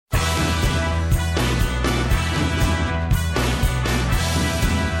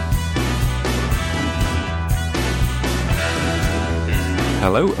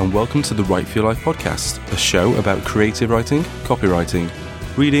Hello and welcome to the Write for Your Life podcast, a show about creative writing, copywriting,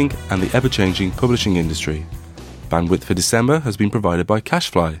 reading and the ever-changing publishing industry. Bandwidth for December has been provided by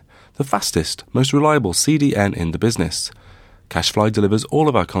Cashfly, the fastest, most reliable CDN in the business. Cashfly delivers all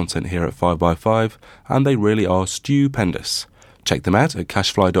of our content here at 5by5 and they really are stupendous. Check them out at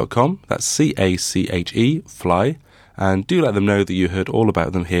cashfly.com, that's C-A-C-H-E, fly, and do let them know that you heard all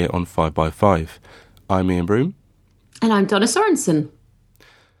about them here on 5by5. I'm Ian Broom. And I'm Donna Sorensen.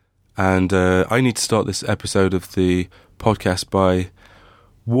 And I need to start this episode of the podcast by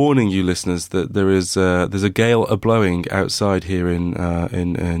warning you listeners that there's a gale a-blowing outside here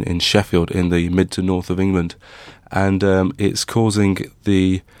in Sheffield, in the mid to north of England, and it's causing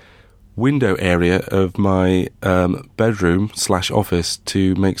the window area of my bedroom/office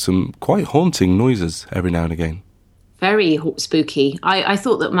to make some quite haunting noises every now and again. Very spooky. I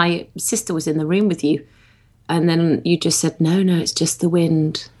thought that my sister was in the room with you, and then you just said, no, it's just the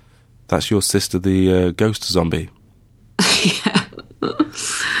wind. That's your sister, the ghost zombie. Yeah.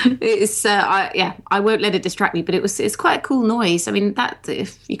 It's I won't let it distract me, but it's quite a cool noise. I mean, that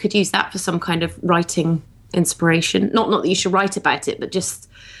if you could use that for some kind of writing inspiration, not that you should write about it, but just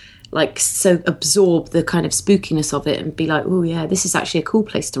like so absorb the kind of spookiness of it and be like, oh yeah, this is actually a cool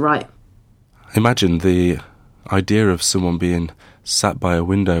place to write. Imagine the idea of someone being sat by a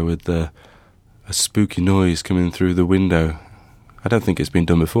window with a spooky noise coming through the window. I don't think it's been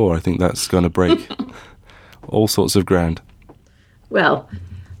done before. I think that's going to break all sorts of ground. Well,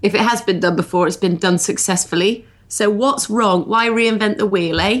 if it has been done before, it's been done successfully. So what's wrong? Why reinvent the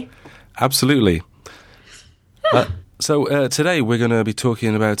wheel, eh? Absolutely. So today we're going to be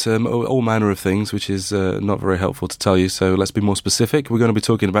talking about all manner of things, which is not very helpful to tell you. So let's be more specific. We're going to be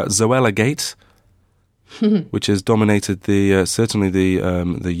talking about Zoella Gate, which has dominated certainly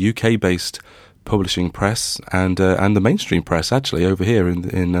the UK-based publishing press and the mainstream press actually over here in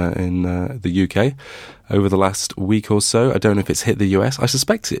the UK over the last week or so. I don't know if it's hit the US. I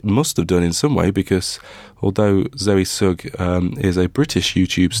suspect it must have done in some way, because although Zoe Sugg is a British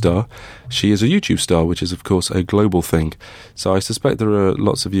YouTube star, she is a YouTube star, which is of course a global thing. So I suspect there are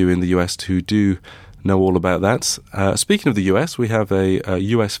lots of you in the US who do know all about that. Speaking of the US, we have a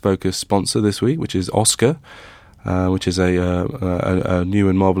US-focused sponsor this week, which is Oscar, which is a new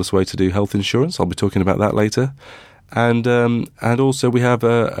and marvellous way to do health insurance. I'll be talking about that later. And also we have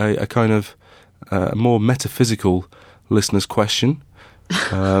a kind of more metaphysical listener's question,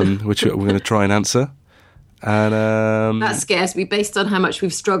 which we're going to try and answer. And that scares me, based on how much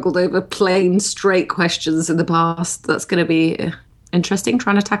we've struggled over plain, straight questions in the past. That's going to be interesting,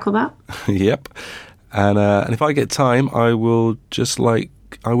 trying to tackle that. Yep. And if I get time, I would just like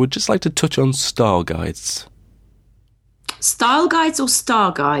to touch on style guides. Style guides or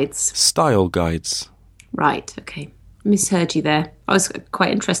star guides? Style guides. Right, okay. Misheard you there. I was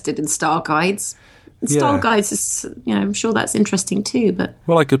quite interested in star guides. Style guides is, I'm sure that's interesting too, but...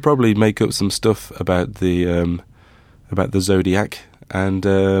 Well, I could probably make up some stuff about the zodiac, and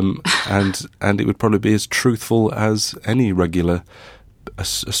it would probably be as truthful as any regular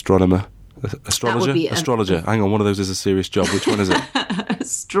astrologer. Hang on, one of those is a serious job. Which one is it?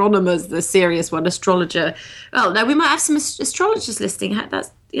 Astronomer's the serious one. Astrologer. Well, no, we might have some astrologers listening.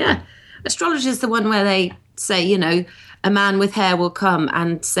 Astrologer's the one where they say, a man with hair will come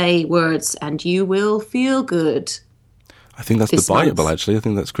and say words and you will feel good. I think that's the Bible, actually. I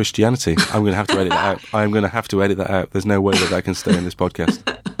think that's Christianity. I'm going to have to edit that out. There's no way that can stay in this podcast.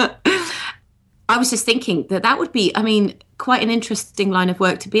 I was just thinking that would be, quite an interesting line of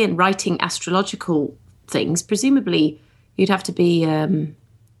work to be in, writing astrological things. Presumably, you'd have to be a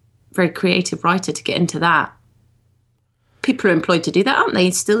very creative writer to get into that. People are employed to do that, aren't they?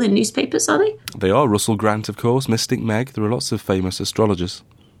 Still in newspapers, are they? They are. Russell Grant, of course, Mystic Meg. There are lots of famous astrologers.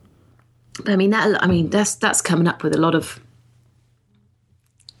 That's coming up with a lot of...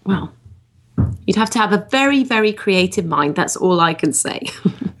 Well, you'd have to have a very, very creative mind. That's all I can say.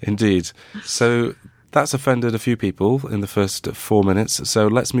 Indeed. So that's offended a few people in the first 4 minutes. So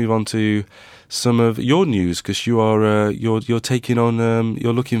let's move on to some of your news, because you are you're taking on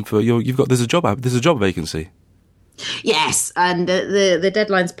you're looking for there's a job vacancy. Yes, and the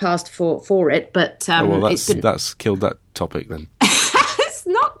deadline's passed for it, but that's killed that topic then. It's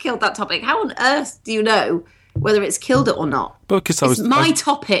not killed that topic. How on earth do you know whether it's killed it or not? Because it's my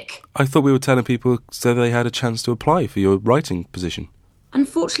topic. I thought we were telling people so they had a chance to apply for your writing position.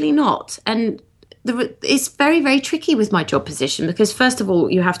 Unfortunately not. And it's very, very tricky with my job position, because first of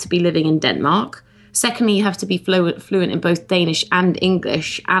all, you have to be living in Denmark. Secondly, you have to be fluent in both Danish and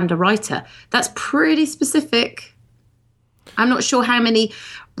English and a writer. That's pretty specific. I'm not sure how many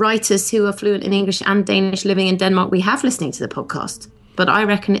writers who are fluent in English and Danish living in Denmark we have listening to the podcast. but I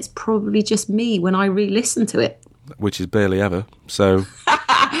reckon it's probably just me when I re-listen to it. Which is barely ever. So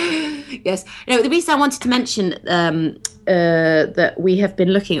yes. The reason I wanted to mention that we have been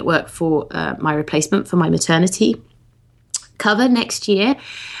looking at work for my replacement for my maternity cover next year.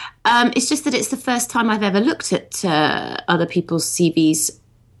 It's just that it's the first time I've ever looked at other people's CVs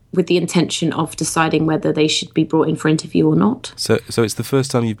with the intention of deciding whether they should be brought in for interview or not. So it's the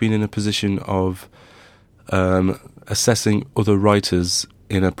first time you've been in a position of assessing other writers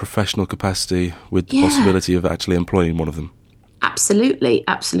in a professional capacity with the possibility of actually employing one of them. Absolutely.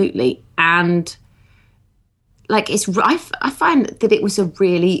 And like I find that it was a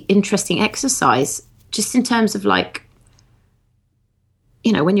really interesting exercise, just in terms of like,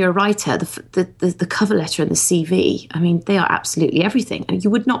 when you're a writer, the cover letter and the CV, I mean, they are absolutely everything. And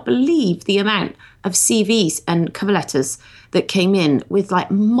you would not believe the amount of CVs and cover letters that came in with like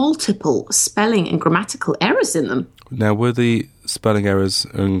multiple spelling and grammatical errors in them. Now, were the spelling errors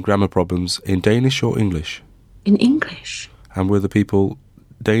and grammar problems in Danish or English? In English. And were the people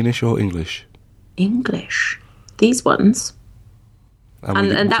Danish or English? English. These ones.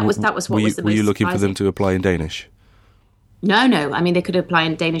 And that was what was the most Were you looking surprising. for them to apply in Danish? No. I mean, they could apply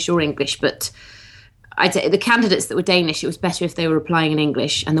in Danish or English, but I'd say the candidates that were Danish, it was better if they were applying in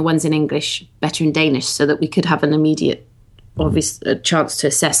English, and the ones in English, better in Danish, so that we could have an immediate, obvious chance to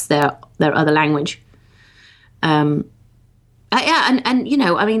assess their other language. I mean,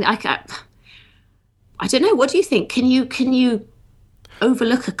 I don't know. What do you think? Can you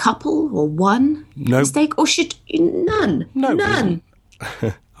overlook a couple or one mistake, or should you, none? No, none.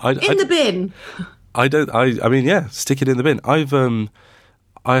 In the bin. I mean, yeah, stick it in the bin. I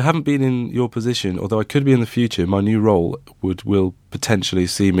haven't been in your position, although I could be in the future. My new role will potentially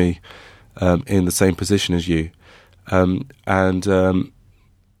see me in the same position as you, and so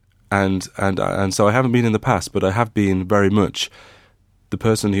I haven't been in the past, but I have been very much the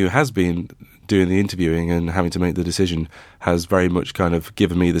person who has been doing the interviewing and having to make the decision. Has very much kind of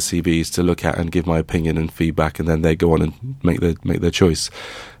given me the CVs to look at and give my opinion and feedback, and then they go on and make their choice.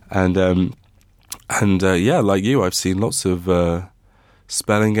 And like you, I've seen lots of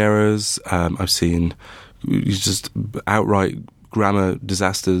spelling errors. I've seen just outright grammar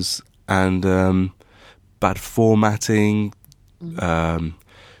disasters and bad formatting.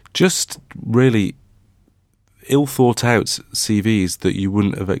 Just really ill thought out CVs that you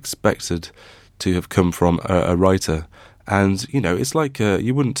wouldn't have expected to have come from a writer. And it's like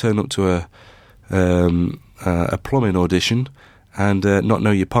you wouldn't turn up to a plumbing audition and not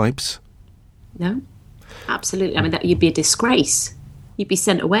know your pipes. No, absolutely. I mean, you'd be a disgrace. You'd be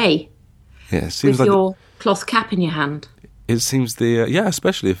sent away. Yeah, it seems with like your cloth cap in your hand. It seems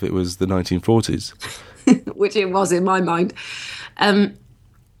especially if it was the 1940s, which it was in my mind. And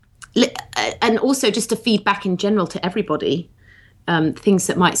also just to feed back in general to everybody, things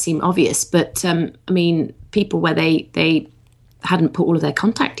that might seem obvious, but I mean, people where they hadn't put all of their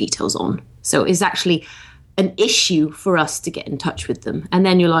contact details on, so it's actually an issue for us to get in touch with them. And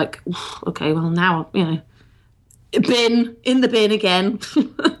then you're like, okay, well now, in the bin again.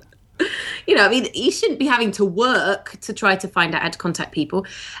 I mean, you shouldn't be having to work to try to find out how to contact people.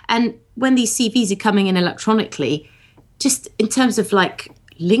 And when these CVs are coming in electronically, just in terms of like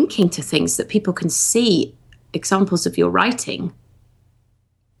linking to things that people can see examples of your writing,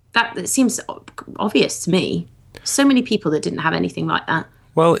 that seems obvious to me. So many people that didn't have anything like that.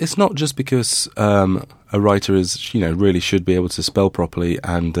 Well, it's not just because a writer is, really should be able to spell properly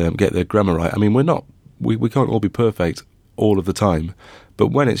and get their grammar right. I mean, we can't all be perfect all of the time. But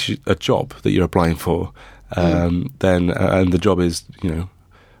when it's a job that you're applying for, then and the job is,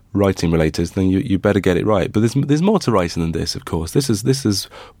 writing related, then you better get it right. But there's more to writing than this, of course. This is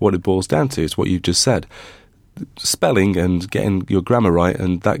what it boils down to. It's what you've just said. Spelling and getting your grammar right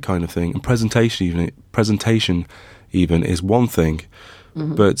and that kind of thing, and presentation even is one thing.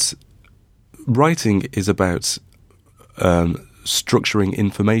 Mm-hmm. But writing is about structuring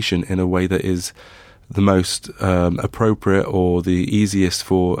information in a way that is the most appropriate or the easiest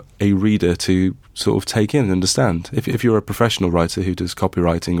for a reader to sort of take in and understand. If you're a professional writer who does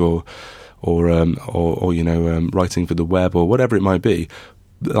copywriting or writing for the web or whatever it might be,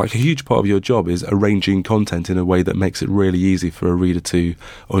 like a huge part of your job is arranging content in a way that makes it really easy for a reader to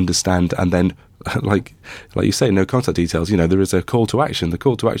understand. And then, like you say, no contact details. There is a call to action. The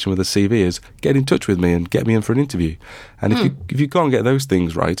call to action with a CV is get in touch with me and get me in for an interview. And if you can't get those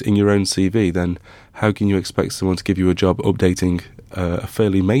things right in your own CV, then how can you expect someone to give you a job updating a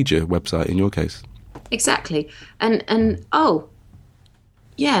fairly major website in your case? Exactly. And oh,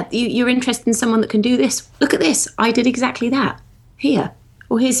 yeah, you're interested in someone that can do this. Look at this. I did exactly that here.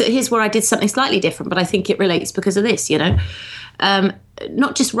 Or here's where I did something slightly different, but I think it relates because of this,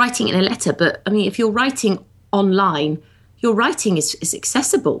 not just writing in a letter, but I mean, if you're writing online, your writing is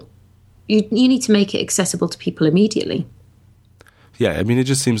accessible. You need to make it accessible to people immediately. Yeah, I mean, it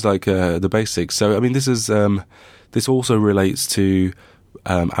just seems like the basics. So, I mean, this also relates to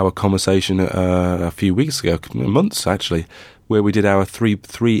our conversation a few weeks ago, months actually, where we did our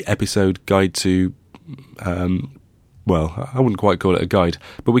three episode guide to, well, I wouldn't quite call it a guide,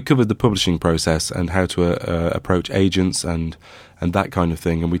 but we covered the publishing process and how to approach agents and that kind of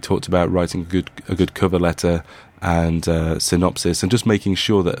thing. And we talked about writing a good cover letter and synopsis, and just making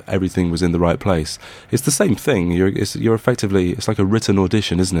sure that everything was in the right place. It's the same thing. You're effectively, it's like a written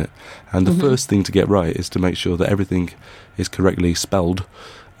audition, isn't it? And the first thing to get right is to make sure that everything is correctly spelled,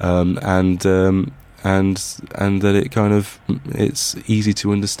 and that it kind of, it's easy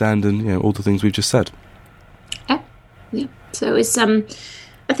to understand, and all the things we've just said. Yeah. So it's I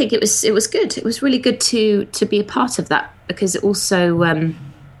think it was good. It was really good to be a part of that, because it also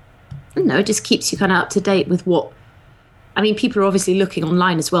it just keeps you kind of up to date with what. I mean, people are obviously looking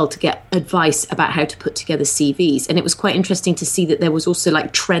online as well to get advice about how to put together CVs, and it was quite interesting to see that there was also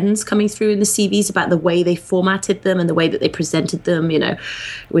like trends coming through in the CVs about the way they formatted them and the way that they presented them.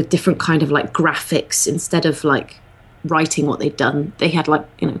 With different kind of like graphics instead of like writing what they'd done. They had like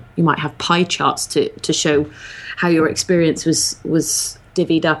you might have pie charts to show how your experience was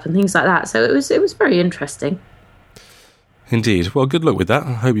divvied up and things like that. So it was very interesting. Indeed. Well, good luck with that.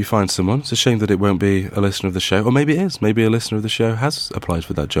 I hope you find someone. It's a shame that it won't be a listener of the show. Or maybe it is. Maybe a listener of the show has applied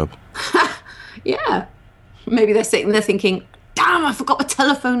for that job. Yeah. Maybe they're sitting there thinking, damn, I forgot my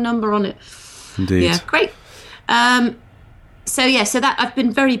telephone number on it. Indeed. Yeah, great. So that I've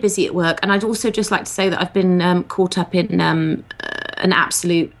been very busy at work. And I'd also just like to say that I've been caught up in an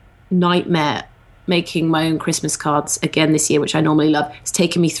absolute nightmare making my own Christmas cards again this year, which I normally love. It's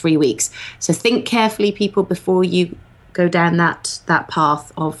taken me 3 weeks. So think carefully, people, before you go down that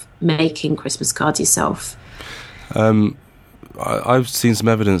path of making Christmas cards yourself. I've seen some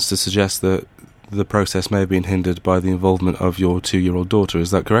evidence to suggest that the process may have been hindered by the involvement of your 2-year-old daughter.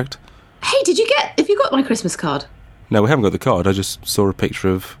 Is that correct? Hey, have you got my Christmas card? No, we haven't got the card. I just saw a picture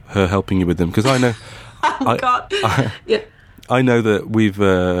of her helping you with them, because I know. Oh God! Yeah. I know that we've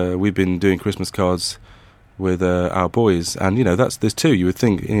been doing Christmas cards with our boys, and there's two. You would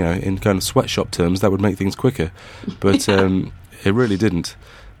think, in kind of sweatshop terms, that would make things quicker, but it really didn't.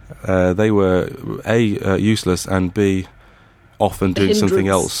 They were A, useless, and B, off and doing something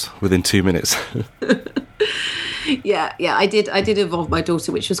else within 2 minutes. Yeah, I did involve my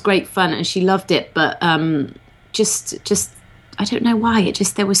daughter, which was great fun, and she loved it. But just I don't know why.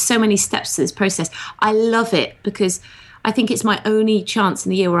 There were so many steps to this process. I love it because I think it's my only chance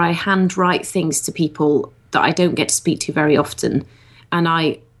in the year where I handwrite things to people that I don't get to speak to very often, and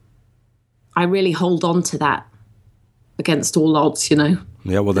I really hold on to that against all odds,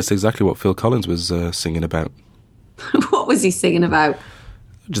 Yeah, well, that's exactly what Phil Collins was singing about. What was he singing about?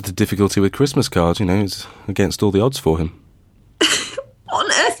 Just the difficulty with Christmas cards, it's against all the odds for him. What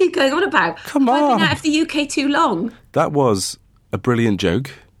on earth are you going on about? Come on. I've been out of the UK too long. That was a brilliant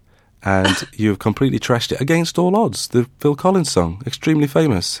joke, and you have completely trashed it. Against all odds, the Phil Collins song, extremely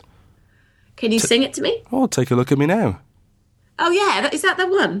famous. Can you sing it to me? Oh, take a look at me now. Oh, yeah. Is that the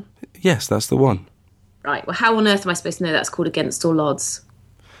one? Yes, that's the one. Right. Well, how on earth am I supposed to know that's called Against All Odds?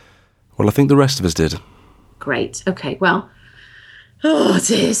 Well, I think the rest of us did. Great. Okay, well. Oh,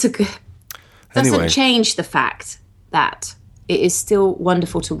 dear. So good. Doesn't change the fact that it is still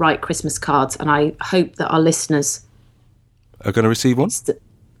wonderful to write Christmas cards, and I hope that our listeners are going to receive one.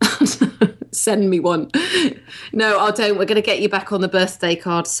 Send me one. No, I don't. We're going to get you back on the birthday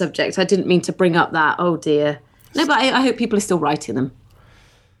card subject. I didn't mean to bring up that. Oh, dear. No, but I hope people are still writing them.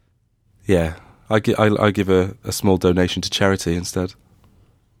 Yeah. I give a small donation to charity instead.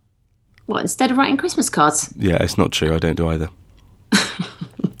 What, instead of writing Christmas cards? Yeah, it's not true. I don't do either.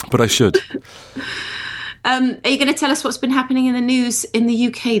 But I should. Are you going to tell us what's been happening in the news in the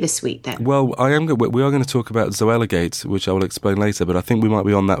UK this week, then? Well, we are going to talk about Zoellagate, which I will explain later, but I think we might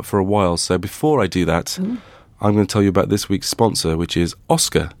be on that for a while. So before I do that, I'm going to tell you about this week's sponsor, which is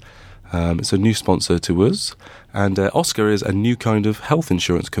Oscar. It's a new sponsor to us, and Oscar is a new kind of health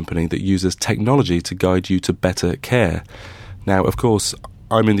insurance company that uses technology to guide you to better care. Now, of course,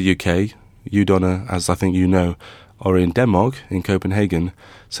 I'm in the UK. You, Donna, as I think you know, are in Denmark, in Copenhagen.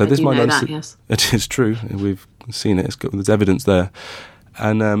 So this might not. Yes. It is true. We've seen it. There's evidence there,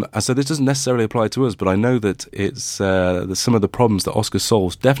 and so this doesn't necessarily apply to us. But I know that it's that some of the problems that Oscar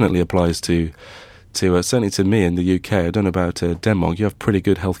solves definitely applies to certainly to me in the UK. I don't know about Denmark. You have a pretty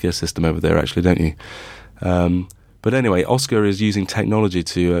good healthcare system over there, actually, don't you? But anyway, Oscar is using technology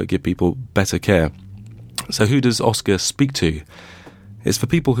to give people better care. So who does Oscar speak to? It's for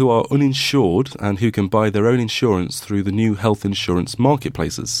people who are uninsured and who can buy their own insurance through the new health insurance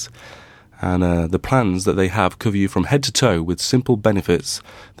marketplaces. And the plans that they have cover you from head to toe with simple benefits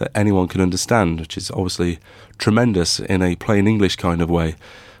that anyone can understand, which is obviously tremendous in a plain English kind of way.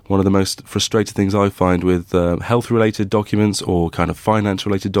 One of the most frustrating things I find with health-related documents or kind of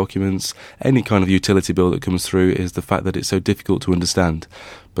finance-related documents, any kind of utility bill that comes through, is the fact that it's so difficult to understand.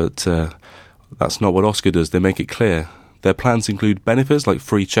 But that's not what Oscar does. They make it clear. Their plans include benefits like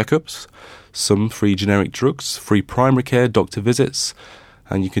free checkups, some free generic drugs, free primary care, doctor visits,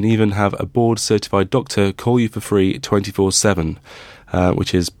 and you can even have a board-certified doctor call you for free 24/7,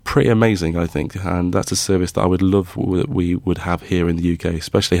 which is pretty amazing, I think. And that's a service that I would love that we would have here in the UK,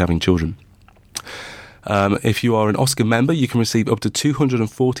 especially having children. If you are an Oscar member, you can receive up to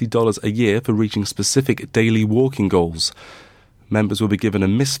 $240 a year for reaching specific daily walking goals. Members will be given a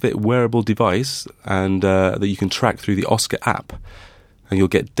Misfit wearable device and that you can track through the Oscar app. And you'll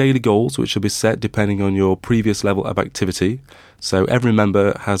get daily goals, which will be set depending on your previous level of activity. So every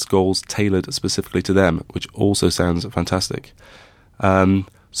member has goals tailored specifically to them, which also sounds fantastic.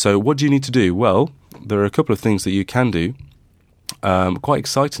 So what do you need to do? Well, there are a couple of things that you can do. Quite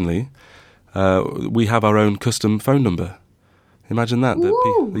excitingly, we have our own custom phone number. Imagine that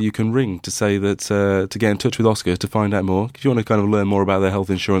you can ring to say that to get in touch with Oscar to find out more. If you want to kind of learn more about their health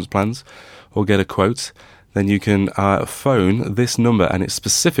insurance plans or get a quote, then you can phone this number, and it's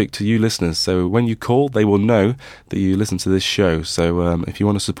specific to you listeners. So when you call, they will know that you listen to this show. So if you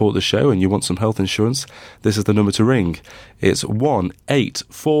want to support the show and you want some health insurance, this is the number to ring. It's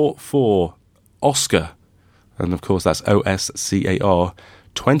 1-844-OSCAR. And of course, that's OSCAR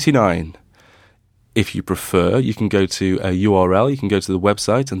 29. If you prefer, you can go to a URL, you can go to the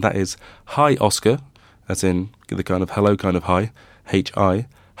website, and that is Hi Oscar, as in the kind of hello kind of hi, H-I,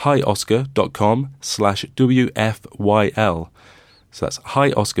 hioscar.com/WFYL. So that's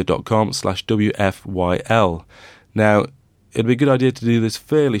hioscar.com/WFYL. Now, it'd be a good idea to do this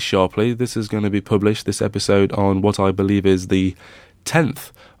fairly sharply. This is going to be published, this episode, on what I believe is the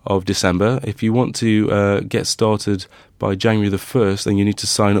 10th of December. If you want to get started by January the 1st, then you need to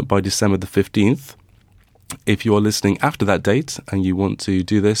sign up by December the 15th. If you are listening after that date and you want to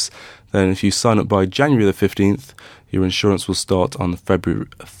do this, then if you sign up by January the 15th, your insurance will start on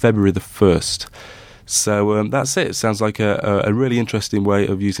February the 1st. So that's it. It sounds like a really interesting way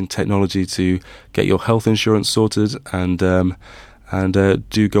of using technology to get your health insurance sorted, and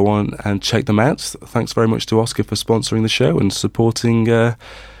do go on and check them out. Thanks very much to Oscar for sponsoring the show and supporting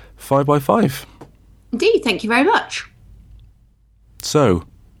 5x5. Indeed, thank you very much. So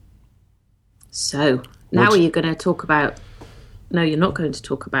now are you going to talk about... No, you're not going to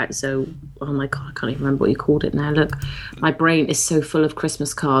talk about oh my God, I can't even remember what you called it now. Look, my brain is so full of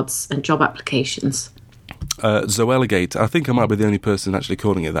Christmas cards and job applications. Zoelagate. I think I might be the only person actually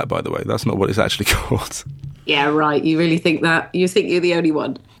calling it that, by the way. That's not what it's actually called. Yeah, right. You really think that? You think you're the only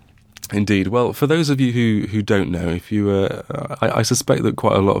one? Indeed. Well, for those of you who don't know, if you, I suspect that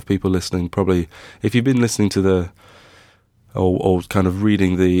quite a lot of people listening probably, if you've been listening to the, or kind of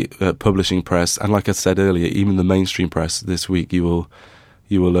reading the publishing press, and like I said earlier, even the mainstream press this week, you will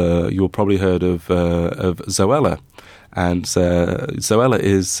probably heard of Zoella, and Zoella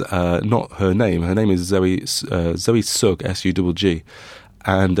is not her name. Her name is Zoe Sugg, S-U-G-G,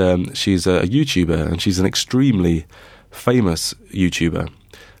 and she's a YouTuber, and she's an extremely famous YouTuber.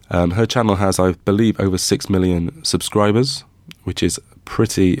 Her channel has, I believe, over 6 million subscribers, which is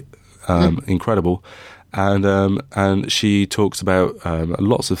pretty incredible. And she talks about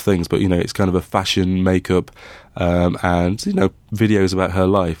lots of things, but it's kind of a fashion, makeup, and videos about her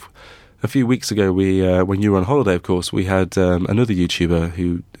life. A few weeks ago, when you were on holiday, of course, we had another YouTuber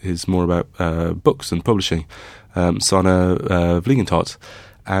who is more about books and publishing, Sana Vliegentot.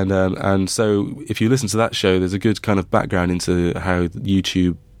 And so if you listen to that show, there's a good kind of background into how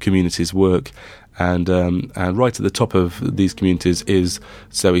YouTube communities work, and right at the top of these communities is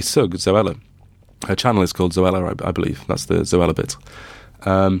Zoe Sugg, Zoella. Her channel is called Zoella, I believe. That's the Zoella bit.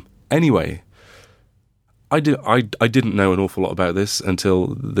 Anyway, I didn't know an awful lot about this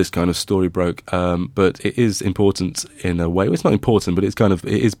until this kind of story broke. But it is important in a way. Well, it's not important, but it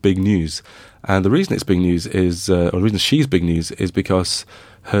is big news. And the reason it's big news is, or the reason she's big news, is because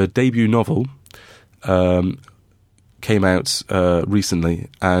her debut novel came out recently,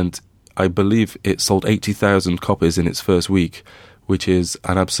 and I believe it sold 80,000 copies in its first week, which is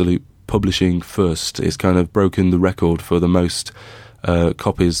an absolute publishing first. It's kind of broken the record for the most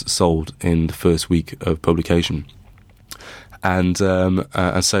copies sold in the first week of publication, and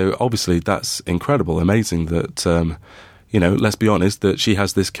so obviously that's incredible, amazing that let's be honest, that she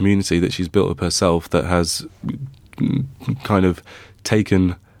has this community that she's built up herself that has kind of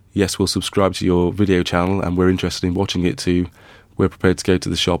taken, yes, we'll subscribe to your video channel and we're interested in watching it, to we're prepared to go to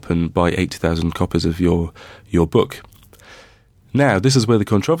the shop and buy 80,000 copies of your book. Now, this is where the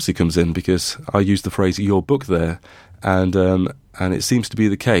controversy comes in, because I used the phrase "your book" there, and it seems to be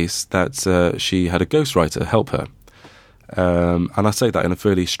the case that she had a ghostwriter help her. And I say that in a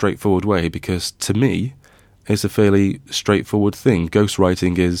fairly straightforward way, because to me, it's a fairly straightforward thing.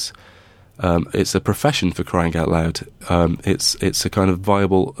 Ghostwriting is it's a profession, for crying out loud. It's a kind of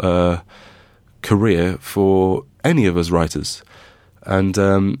viable career for any of us writers, and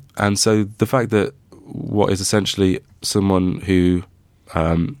so the fact that what is essentially someone who,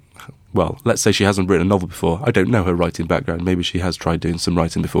 let's say she hasn't written a novel before. I don't know her writing background. Maybe she has tried doing some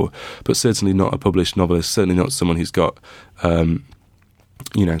writing before, but certainly not a published novelist. Certainly not someone who's got, who's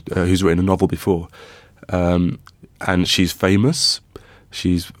written a novel before. And she's famous.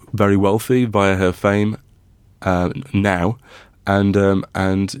 She's very wealthy via her fame now,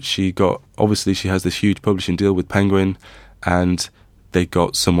 and she has this huge publishing deal with Penguin, and they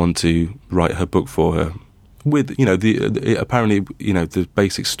got someone to write her book for her. With apparently the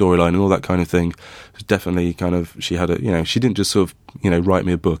basic storyline and all that kind of thing, definitely kind of she didn't just sort of write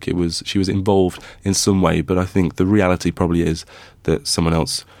me a book. She was involved in some way, but I think the reality probably is that someone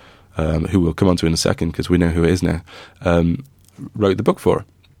else, who we'll come on to in a second because we know who it is now, wrote the book for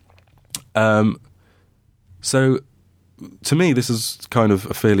her. So to me, this is kind of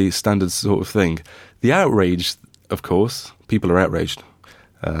a fairly standard sort of thing. The outrage, of course, people are outraged.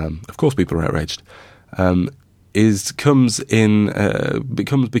 Of course, people are outraged. Comes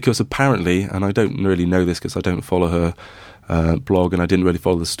because apparently, and I don't really know this because I don't follow her blog, and I didn't really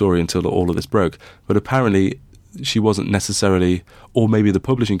follow the story until all of this broke, but apparently she wasn't necessarily, or maybe the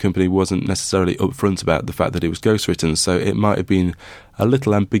publishing company wasn't necessarily upfront about the fact that it was ghostwritten, so it might have been a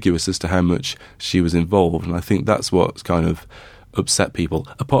little ambiguous as to how much she was involved, and I think that's what's kind of upset people,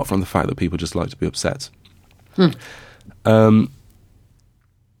 apart from the fact that people just like to be upset.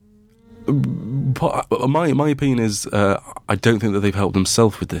 My opinion is I don't think that they've helped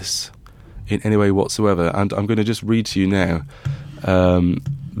themselves with this in any way whatsoever, and I'm going to just read to you now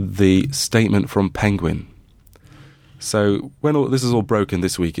the statement from Penguin. So when this is all broken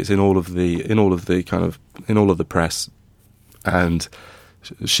this week, it's in all of the press, and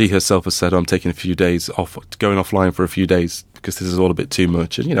she herself has said, "I'm taking a few days off, going offline for a few days because this is all a bit too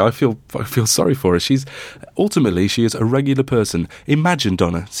much." And I feel sorry for her. She is a regular person. Imagine,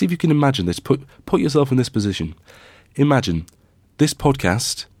 Donna, see if you can imagine this. Put yourself in this position. Imagine this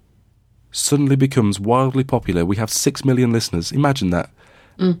podcast suddenly becomes wildly popular. We have 6 million listeners. Imagine that,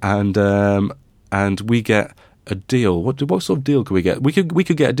 and we get a deal. What sort of deal could we get? We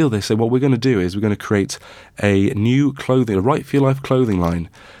could get a deal. They say what we're going to do is we're going to create a new clothing, a Right for Your Life clothing line,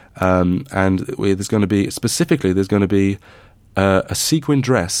 and there's going to be a sequin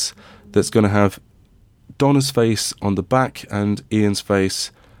dress that's going to have Donna's face on the back and Ian's face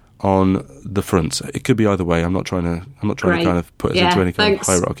on the front. It could be either way. I'm not trying to kind of put us into any kind of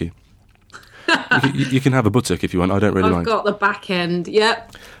hierarchy. you can have a buttock if you want. I don't really mind. I've got the back end.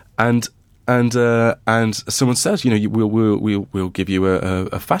 Yep. And someone says, we'll give you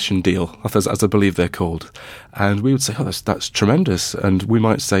a fashion deal, as I believe they're called, and we would say, oh, that's tremendous, and we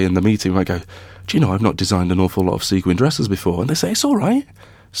might say in the meeting, we might go, do you know, I've not designed an awful lot of sequin dresses before, and they say, it's all right,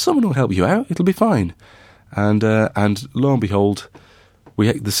 someone will help you out, it'll be fine, and lo and behold,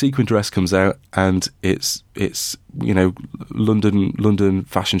 the sequin dress comes out, and it's London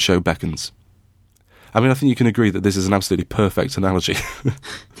fashion show beckons. I mean, I think you can agree that this is an absolutely perfect analogy.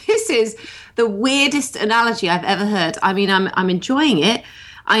 This is the weirdest analogy I've ever heard. I mean, I'm enjoying it.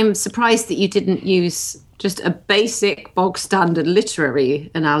 I'm surprised that you didn't use just a basic, bog standard literary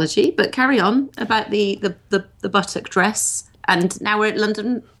analogy. But carry on about the buttock dress, and now we're at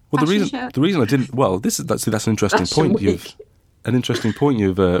London. Well, the reason I didn't. Well, that's an interesting point. An interesting point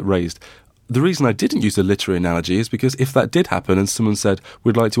you've raised. The reason I didn't use a literary analogy is because if that did happen and someone said,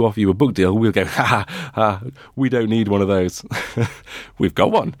 we'd like to offer you a book deal, we'll go, we don't need one of those. We've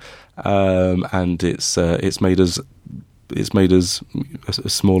got one. And it's made us a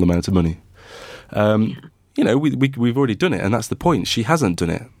small amount of money. We've already done it, and that's the point. She hasn't done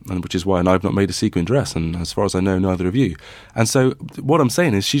it, and which is why I've not made a sequin dress, and as far as I know, neither of you. And so what I'm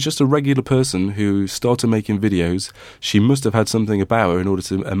saying is she's just a regular person who started making videos. She must have had something about her in order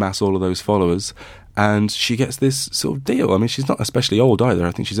to amass all of those followers, and she gets this sort of deal. I mean, she's not especially old either.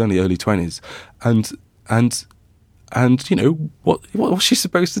 I think she's only early 20s. And And what's she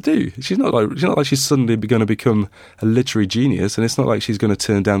supposed to do? She's not like she's suddenly going to become a literary genius, and it's not like she's going to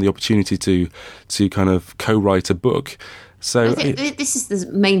turn down the opportunity to kind of co-write a book. So this is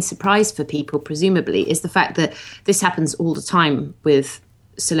the main surprise for people, presumably, is the fact that this happens all the time with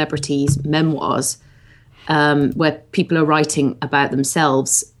celebrities' memoirs, where people are writing about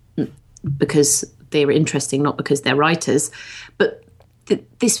themselves because they're interesting, not because they're writers. But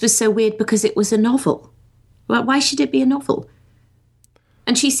this was so weird because it was a novel. Well, why should it be a novel?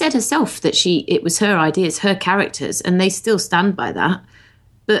 And she said herself that it was her ideas, her characters, and they still stand by that.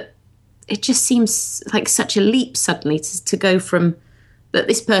 But it just seems like such a leap suddenly to go from that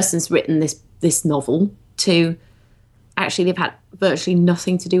this person's written this novel to actually they've had virtually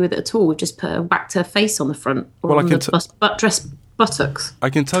nothing to do with it at all. We've just whacked her face on the front or on the dress buttocks. I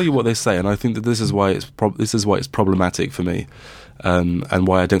can tell you what they say, and I think that this is why it's problematic for me, and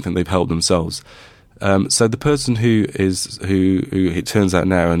why I don't think they've helped themselves. So the person who it turns out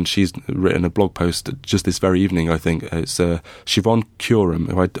now, and she's written a blog post just this very evening, I think, it's Siobhan Curum,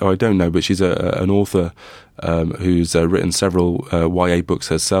 who I don't know, but she's an author who's written several YA books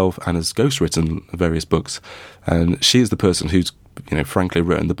herself and has ghostwritten various books. And she is the person who's, frankly,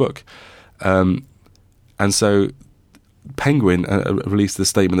 written the book. And so Penguin released a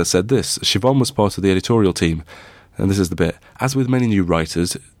statement that said this: Siobhan was part of the editorial team, and this is the bit. As with many new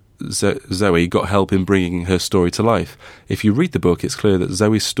writers, Zoe got help in bringing her story to life. If you read the book, it's clear that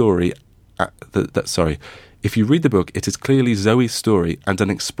Zoe's story... If you read the book, it is clearly Zoe's story and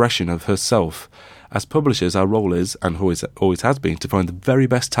an expression of herself. As publishers, our role is, and always has been, to find the very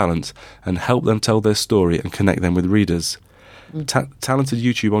best talent and help them tell their story and connect them with readers. Talented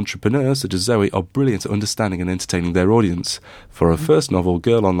YouTube entrepreneurs such as Zoe are brilliant at understanding and entertaining their audience. For her first novel,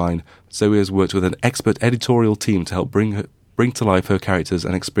 Girl Online, Zoe has worked with an expert editorial team to help bring to life her characters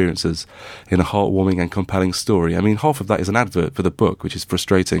and experiences in a heartwarming and compelling story. I mean, half of that is an advert for the book, which is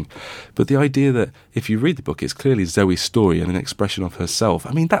frustrating. But the idea that if you read the book, it's clearly Zoe's story and an expression of herself,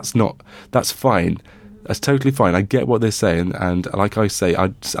 I mean, that's fine. That's totally fine. I get what they're saying. And like I say, I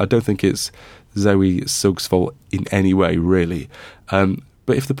don't think it's Zoe Suggs' fault in any way, really. But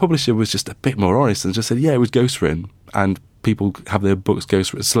if the publisher was just a bit more honest and just said, yeah, it was ghostwritten, and people have their books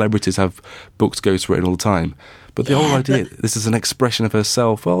ghostwritten, celebrities have books ghostwritten all the time. But the whole idea, this is an expression of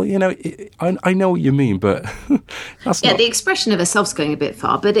herself. Well, I know what you mean, but that's not... the expression of herself's going a bit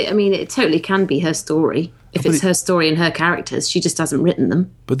far, but it totally can be her story. If it's her story and her characters, she just hasn't written them.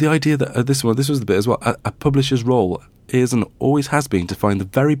 But the idea that this was the bit as well, a publisher's role is and always has been to find the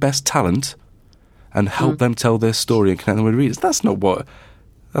very best talent and help them tell their story and connect them with readers. That's not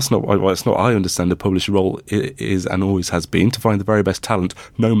I understand the publisher role is and always has been, to find the very best talent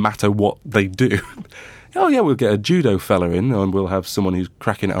no matter what they do. Oh yeah, we'll get a judo fella in and we'll have someone who's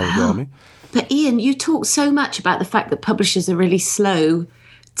cracking it out of the army. But Ian, you talk so much about the fact that publishers are really slow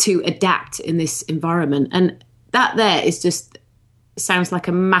to adapt in this environment, and that there is just sounds like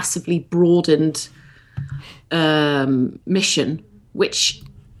a massively broadened mission, which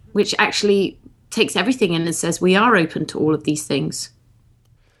actually takes everything in and says we are open to all of these things.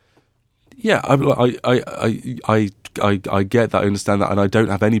 Yeah, I get that, I understand that, and I don't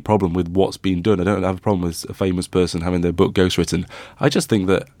have any problem with what's been done. I don't have a problem with a famous person having their book ghostwritten. I just think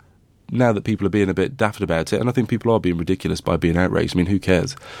that now that people are being a bit daft about it, and I think people are being ridiculous by being outraged. I mean, who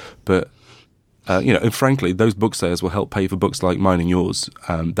cares? But and frankly, those book sales will help pay for books like mine and yours.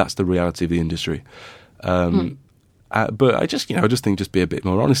 That's the reality of the industry. But I just think just be a bit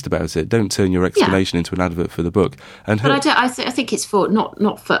more honest about it. Don't turn your explanation into an advert for the book. But I think it's for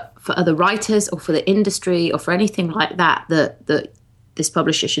not for other writers or for the industry or for anything like that this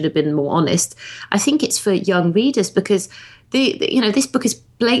publisher should have been more honest. I think it's for young readers because this book is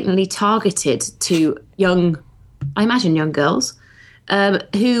blatantly targeted to young girls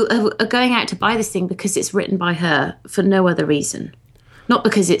who are going out to buy this thing because it's written by her for no other reason, not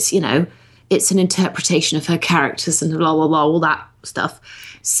because it's an interpretation of her characters and blah, blah, blah, all that stuff.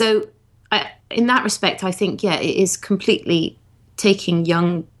 So in that respect, I think, it is completely taking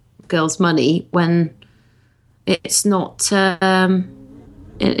young girls' money when it's not, well,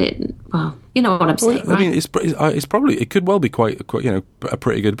 you know what I'm saying, right? I mean, it's probably, it could well be quite a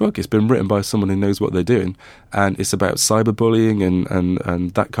pretty good book. It's been written by someone who knows what they're doing, and it's about cyberbullying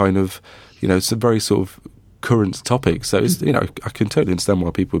and that kind of, it's a very sort of current topic. So it's, I can totally understand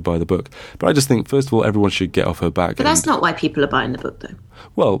why people would buy the book. But I just think, first of all, everyone should get off her back. But that's not why people are buying the book, though.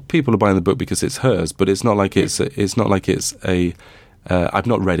 Well, people are buying the book because it's hers, but it's not like it's a. I've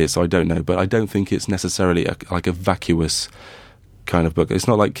not read it, so I don't know. But I don't think it's necessarily like a vacuous kind of book. It's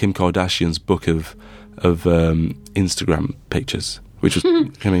not like Kim Kardashian's book of Instagram pictures, which was,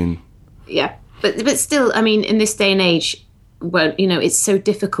 I mean. Yeah. But still, I mean, in this day and age, well, it's so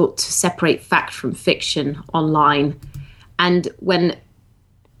difficult to separate fact from fiction online. And when,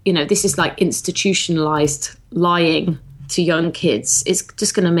 this is like institutionalized lying to young kids, it's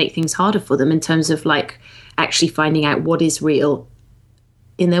just going to make things harder for them in terms of like actually finding out what is real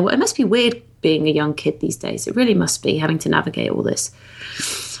in their world. It must be weird being a young kid these days. It really must be, having to navigate all this.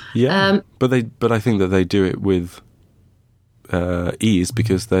 Yeah, but I think that they do it with ease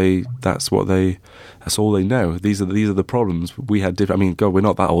because that's all they know. These are the problems we had. I mean, God, we're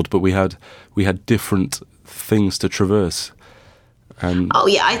not that old, but we had different things to traverse. Oh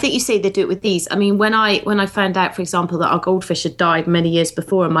yeah, I think you say they do it with these. I mean, when I found out, for example, that our goldfish had died many years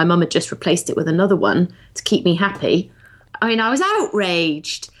before, and my mum had just replaced it with another one to keep me happy. I mean, I was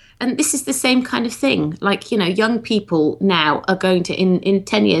outraged. And this is the same kind of thing. Like, young people now are going to, in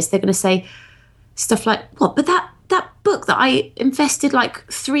 10 years, they're going to say stuff like, what? But that book that I invested like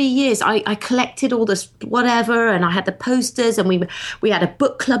 3 years, I collected all this whatever, and I had the posters, and we had a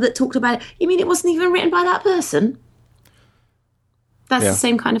book club that talked about it. You mean it wasn't even written by that person? That's the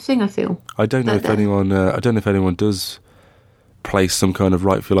same kind of thing, I feel. I don't know if anyone does play some kind of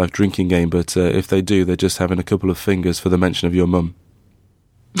Right for Your Life drinking game, but if they do, they're just having a couple of fingers for the mention of your mum.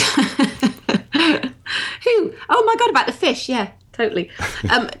 Who? Oh my God, about the fish. Yeah, totally.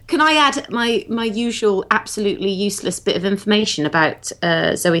 Can I add my usual absolutely useless bit of information about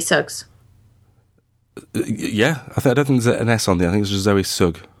Zoe Suggs? Yeah, I don't think there's an S on there. I think it's just Zoe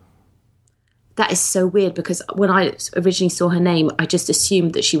Sugg. That is so weird because when I originally saw her name, I just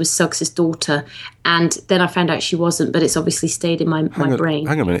assumed that she was Suggs' daughter, and then I found out she wasn't, but it's obviously stayed in my brain.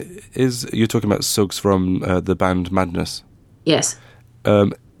 Hang on a minute. You're talking about Suggs from the band Madness? Yes.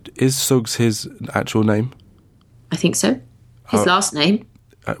 Is Suggs his actual name? I think so. His last name.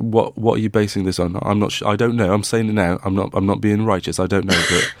 What are you basing this on? I'm not sure. I don't know. I'm saying it now. I'm not being righteous. I don't know.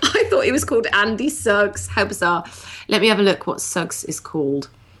 But I thought he was called Andy Suggs. How bizarre. Let me have a look what Suggs is called.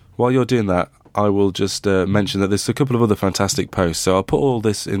 While you're doing that, I will just mention that there's a couple of other fantastic posts. So I'll put all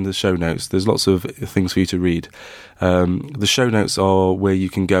this in the show notes. There's lots of things for you to read. The show notes are where you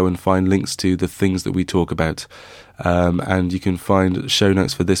can go and find links to the things that we talk about. And you can find show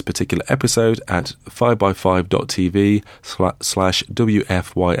notes for this particular episode at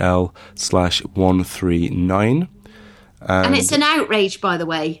 5by5.tv/WFYL/139. And it's an outrage, by the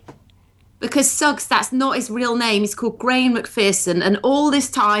way. Because Suggs, that's not his real name. He's called Graham McPherson. And all this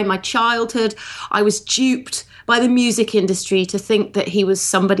time, my childhood, I was duped by the music industry to think that he was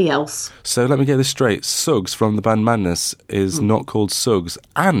somebody else. So let me get this straight. Suggs from the band Madness is not called Suggs,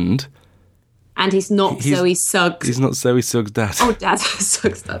 and he's not Zoe Suggs. He's not Zoe Suggs' dad. Oh, Dad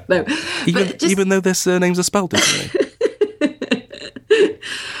Suggs' dad, no. Even though their surnames are spelled differently.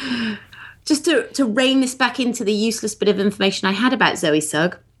 Just to rein this back into the useless bit of information I had about Zoe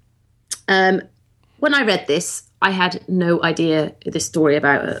Sugg. When I read this, I had no idea the story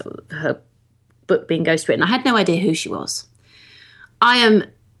about her book being ghostwritten. I had no idea who she was. I am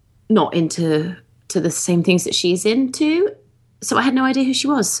not into the same things that she's into, so I had no idea who she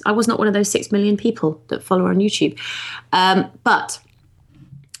was. I was not one of those 6 million people that follow her on YouTube. But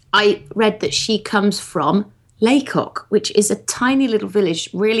I read that she comes from Laycock, which is a tiny little village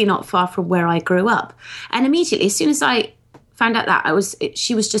really not far from where I grew up. And immediately, as soon as I found out that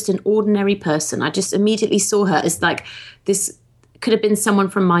she was just an ordinary person. I just immediately saw her as like this could have been someone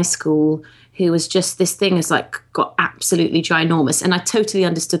from my school who was just this thing has like got absolutely ginormous. And I totally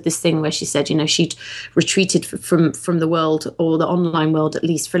understood this thing where she said, she'd retreated from the world, or the online world at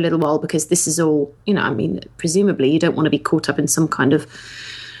least, for a little while, because this is all, presumably you don't want to be caught up in some kind of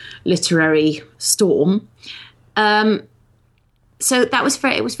literary storm. So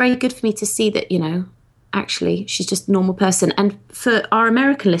it was very good for me to see that, actually, she's just a normal person. And for our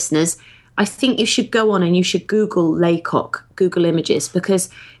American listeners, I think you should go on and you should Google Laycock, Google Images, because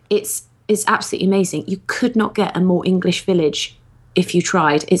it's absolutely amazing. You could not get a more English village if you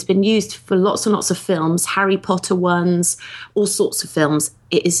tried. It's been used for lots and lots of films, Harry Potter ones, all sorts of films.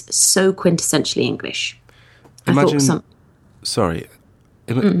 It is so quintessentially English. Imagine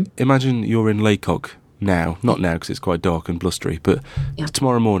you're in Laycock now, not now because it's quite dark and blustery, but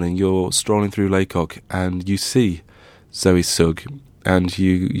tomorrow morning you're strolling through Laycock and you see Zoe Sugg, and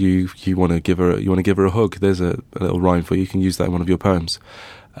you want to give her a hug. There's a little rhyme for you. You can use that in one of your poems,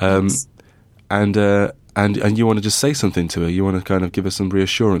 and you want to just say something to her. You want to kind of give her some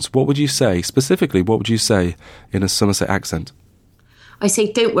reassurance. What would you say specifically? What would you say in a Somerset accent? I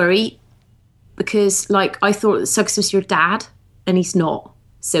say, don't worry, because I thought that Suggs was your dad, and he's not.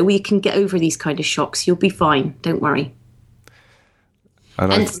 So we can get over these kind of shocks. You'll be fine. Don't worry.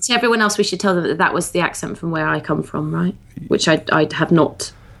 And to everyone else, we should tell them that was the accent from where I come from, right? Which I have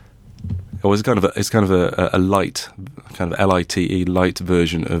not Or it's kind of a light, kind of LITE light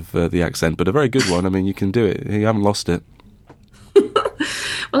version of the accent, but a very good one. I mean, you can do it. You haven't lost it.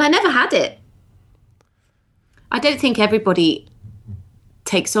 Well, I never had it. I don't think everybody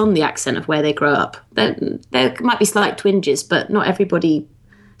takes on the accent of where they grow up. There might be slight twinges, but not everybody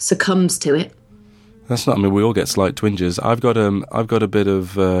succumbs to it. That's not. I mean, we all get slight twinges. I've got a bit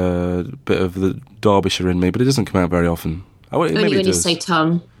of the Derbyshire in me, but it doesn't come out very often. Only when you say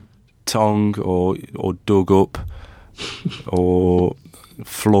tongue. Tongue or dug up or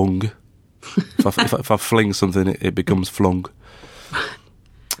flung. If I fling something, it becomes flung.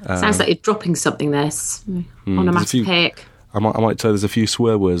 Sounds like you're dropping something there. Onomatopoeic. I might tell you there's a few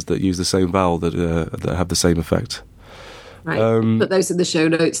swear words that use the same vowel that have the same effect. Right. Put those in the show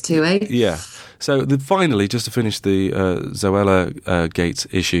notes too, eh? Yeah. So finally, just to finish the Zoella Gate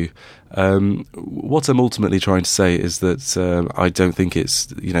issue, what I'm ultimately trying to say is that I don't think it's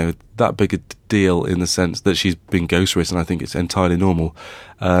that big a deal in the sense that she's been ghostwritten. I think it's entirely normal.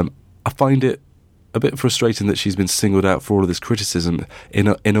 I find it a bit frustrating that she's been singled out for all of this criticism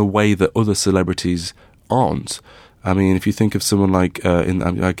in a way that other celebrities aren't. I mean, if you think of someone like,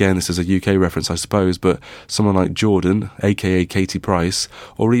 again, this is a UK reference, I suppose, but someone like Jordan, aka Katie Price,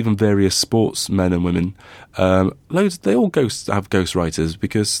 or even various sportsmen and women, they all have ghostwriters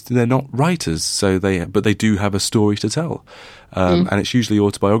because they're not writers, but they do have a story to tell, and it's usually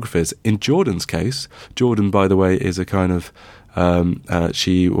autobiographies. In Jordan's case, Jordan, by the way, is a kind of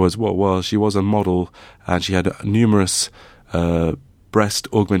she was a model, and she had numerous breast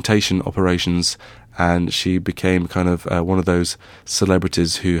augmentation operations. And she became kind of one of those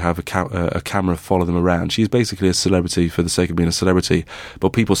celebrities who have a camera follow them around. She's basically a celebrity for the sake of being a celebrity.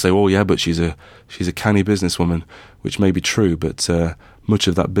 But people say, "Oh, yeah, but she's a canny businesswoman," which may be true, but much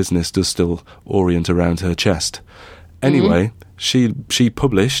of that business does still orient around her chest. Anyway, she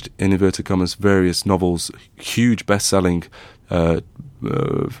published, in inverted commas, various novels, huge best-selling fiction.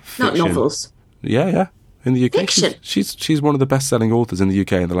 Not novels. Yeah. In the UK, fiction. She's one of the best-selling authors in the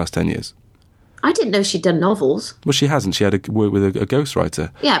UK in the last 10 years. I didn't know she'd done novels. Well, she hasn't. She had work with a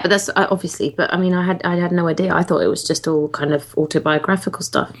ghostwriter. Yeah, but that's obviously. But I mean, I had no idea. I thought it was just all kind of autobiographical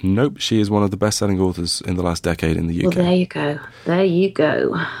stuff. Nope, she is one of the best-selling authors in the last decade in the UK. Well, there you go. There you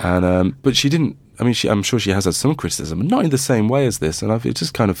go. And but she didn't. I mean, I'm sure she has had some criticism, not in the same way as this. And it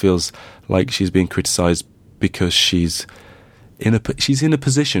just kind of feels like she's being criticised because she's in a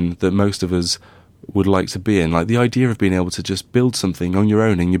position that most of us would like to be in. Like the idea of being able to just build something on your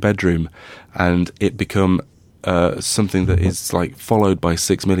own in your bedroom and it become something that is like followed by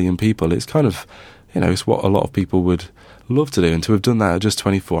 6 million people. It's kind of, it's what a lot of people would love to do. And to have done that at just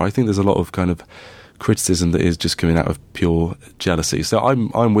 24, I think there's a lot of kind of criticism that is just coming out of pure jealousy. So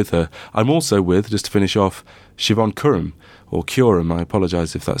I'm with her. I'm also with, just to finish off, Siobhan Curran, or Curum. I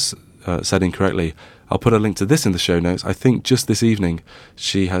apologise if that's said incorrectly. I'll put a link to this in the show notes. I think just this evening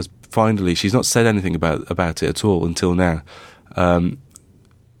she has finally, she's not said anything about it at all until now.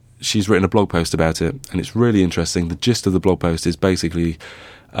 She's written a blog post about it, and it's really interesting. The gist of the blog post is basically,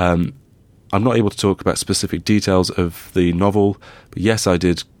 I'm not able to talk about specific details of the novel, but yes, I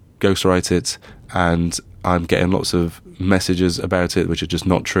did ghostwrite it, and I'm getting lots of messages about it which are just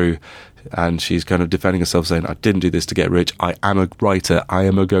not true. And she's kind of defending herself, saying, I didn't do this to get rich. I am a writer. I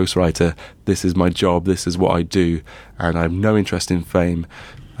am a ghostwriter. This is my job. This is what I do. And I have no interest in fame.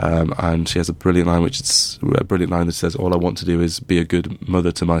 And she has a brilliant line, that says, all I want to do is be a good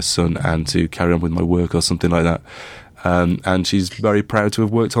mother to my son and to carry on with my work, or something like that. And she's very proud to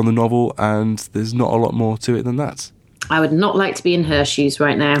have worked on the novel, and there's not a lot more to it than that. I would not like to be in her shoes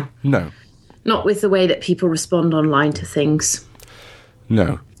right now. No. Not with the way that people respond online to things.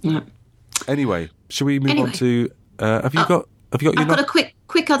 No. Yeah. Anyway, shall we move on to? Have you got your? I've got a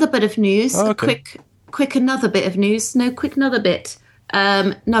quick other bit of news. Oh, okay. Quick another bit of news. No, quick another bit.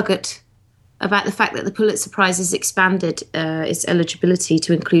 Nugget about the fact that the Pulitzer Prize has expanded its eligibility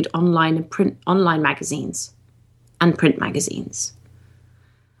to include online magazines and print magazines,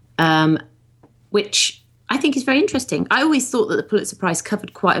 which I think is very interesting. I always thought that the Pulitzer Prize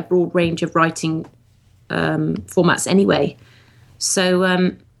covered quite a broad range of writing formats anyway. So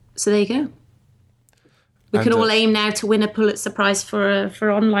there you go. We can all aim now to win a Pulitzer Prize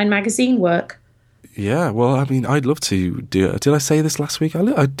for online magazine work. Yeah, well, I mean, I'd love to do it. Did I say this last week?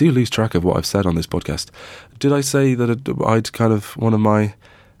 I do lose track of what I've said on this podcast. Did I say that I'd kind of, one of my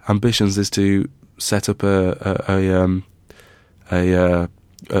ambitions is to set up a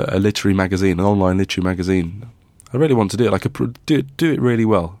literary magazine, an online literary magazine? I really want to do it, do it really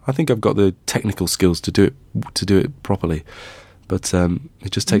well. I think I've got the technical skills to do it properly, but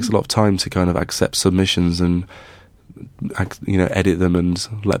it just takes a lot of time to kind of accept submissions and edit them and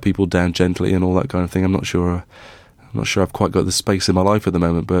let people down gently and all that kind of thing. I'm not sure I've quite got the space in my life at the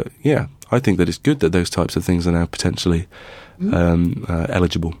moment, but yeah, I think that it's good that those types of things are now potentially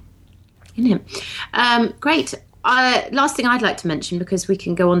eligible. Great. Last thing I'd like to mention, because we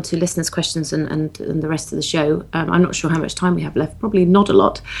can go on to listeners' questions and the rest of the show. I'm not sure how much time we have left, probably not a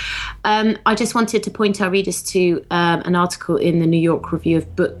lot. I just wanted to point our readers to an article in the New York Review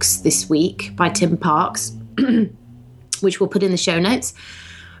of Books this week by Tim Parks, which we'll put in the show notes,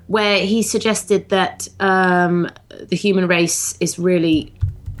 where he suggested that the human race is really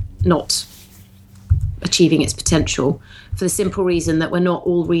not achieving its potential, for the simple reason that we're not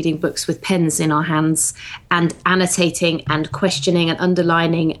all reading books with pens in our hands and annotating and questioning and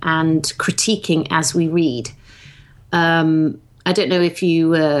underlining and critiquing as we read. I don't know if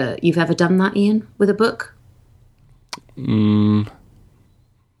you've ever done that, Ian, with a book. No,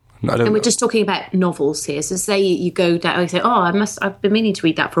 and we're just talking about novels here. So say you go down and say, I've been meaning to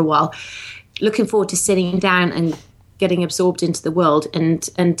read that for a while, looking forward to sitting down and getting absorbed into the world. And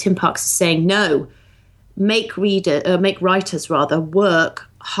Tim Parks is saying, no, make writers work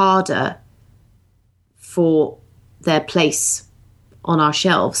harder for their place on our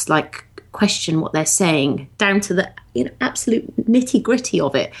shelves, like question what they're saying down to the absolute nitty gritty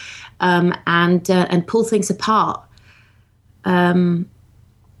of it, and pull things apart. And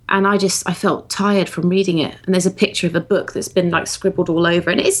I felt tired from reading it. And there's a picture of a book that's been like scribbled all over.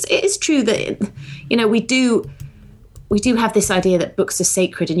 And it is true that we do have this idea that books are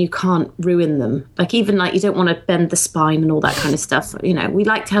sacred and you can't ruin them. Like you don't want to bend the spine and all that kind of stuff. We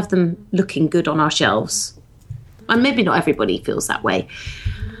like to have them looking good on our shelves. And maybe not everybody feels that way.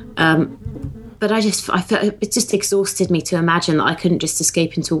 But I felt it just exhausted me to imagine that I couldn't just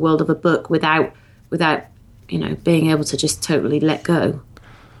escape into a world of a book without being able to just totally let go.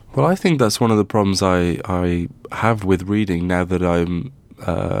 Well, I think that's one of the problems I have with reading now that I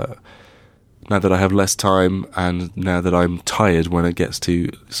have less time, and now that I'm tired when it gets to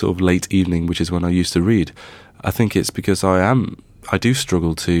sort of late evening, which is when I used to read. I think it's because I do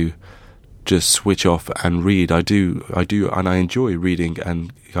struggle to just switch off and read. I do, and I enjoy reading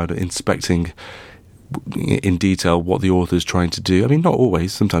and kind of inspecting in detail what the author's trying to do. I mean, not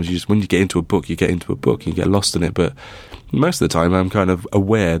always. Sometimes when you get into a book, you get lost in it. But most of the time, I'm kind of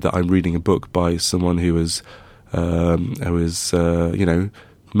aware that I'm reading a book by someone who is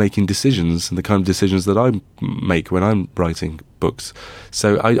making decisions, and the kind of decisions that I make when I'm writing books.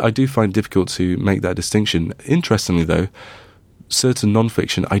 So I do find it difficult to make that distinction. Interestingly, though, certain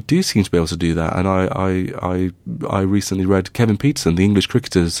non-fiction, I do seem to be able to do that. And I recently read Kevin Peterson, the English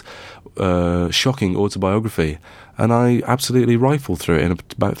cricketer's shocking autobiography, and I absolutely rifled through it in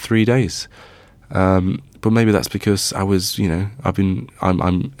about 3 days. But maybe that's because I'm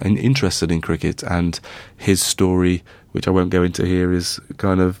interested in cricket, and his story, which I won't go into here, is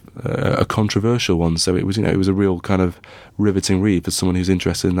kind of a controversial one. So it was a real kind of riveting read for someone who's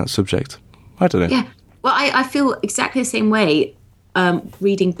interested in that subject. I don't know. Yeah, well, I feel exactly the same way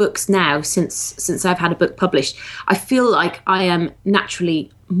reading books now since I've had a book published. I feel like I am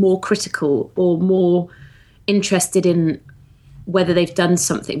naturally more critical or more interested in whether they've done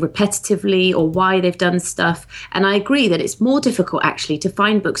something repetitively or why they've done stuff. And I agree that it's more difficult actually to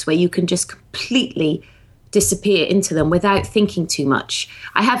find books where you can just completely disappear into them without thinking too much.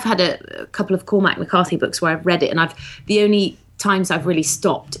 I have had a couple of Cormac McCarthy books where I've read it, and the only times I've really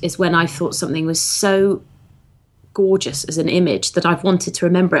stopped is when I thought something was so gorgeous as an image that I've wanted to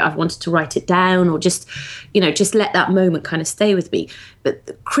remember it. I've wanted to write it down, or just let that moment kind of stay with me.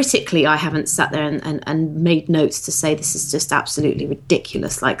 But critically, I haven't sat there and made notes to say this is just absolutely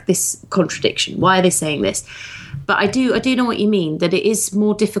ridiculous, like this contradiction. Why are they saying this? But I do know what you mean, that it is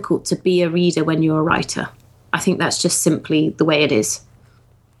more difficult to be a reader when you're a writer. I think that's just simply the way it is.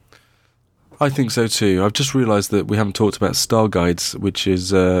 I think so too. I've just realised that we haven't talked about style guides, which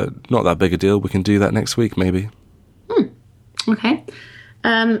is not that big a deal. We can do that next week, maybe. Okay.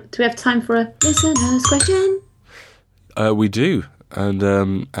 Do we have time for a listener's question? We do, and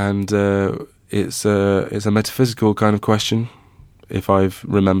it's a metaphysical kind of question. If I've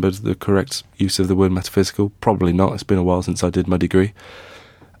remembered the correct use of the word metaphysical, probably not. It's been a while since I did my degree.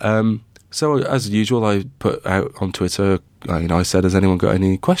 So as usual, I put out on Twitter. I said, "Has anyone got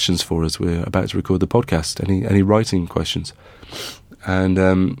any questions for us? We're about to record the podcast. Any writing questions?"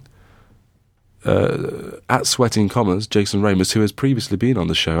 And at Sweating Commas, Jason Ramus, who has previously been on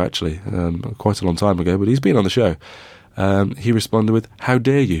the show, actually, quite a long time ago, but he's been on the show. He responded with, "How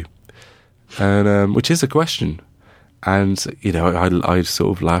dare you?" And which is a question. And, I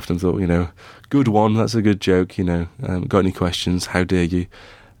sort of laughed and thought, good one, that's a good joke, got any questions, how dare you?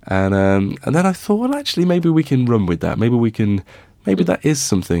 And then I thought, well, actually, maybe we can run with that. Maybe that is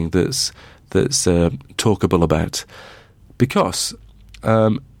something that's talkable about, because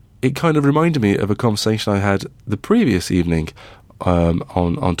it kind of reminded me of a conversation I had the previous evening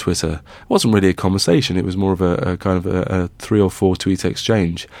on Twitter. It wasn't really a conversation; it was more of a kind of a 3 or 4 tweet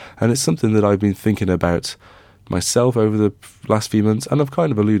exchange, and it's something that I've been thinking about myself over the last few months, and I've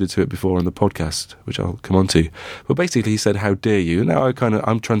kind of alluded to it before on the podcast, which I'll come on to. But basically, he said, "How dare you?" Now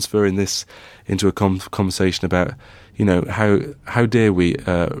I'm transferring this into a conversation about, how dare we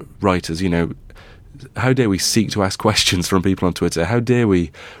writers, how dare we seek to ask questions from people on Twitter? How dare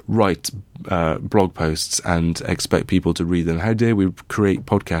we write blog posts and expect people to read them? How dare we create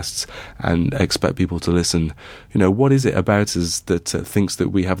podcasts and expect people to listen? What is it about us that thinks that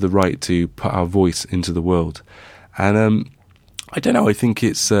we have the right to put our voice into the world? And I don't know. I think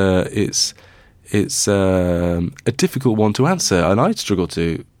it's a difficult one to answer, and I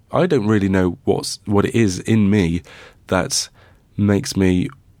don't really know what it is in me that makes me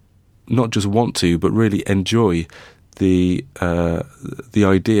not just want to, but really enjoy the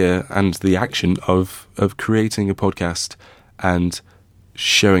idea and the action of creating a podcast and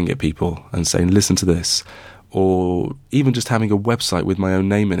showing it people and saying, listen to this, or even just having a website with my own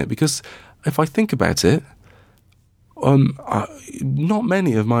name in it. Because if I think about it, not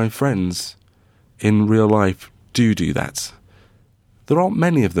many of my friends in real life do that. There aren't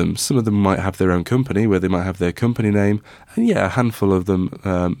many of them. Some of them might have their own company where they might have their company name, and a handful of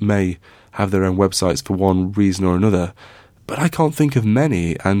them may have their own websites for one reason or another. But I can't think of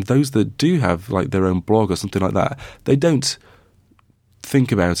many, and those that do have like their own blog or something like that, they don't think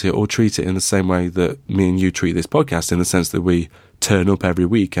about it or treat it in the same way that me and you treat this podcast, in the sense that we turn up every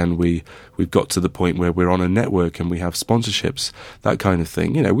week and we've got to the point where we're on a network and we have sponsorships, that kind of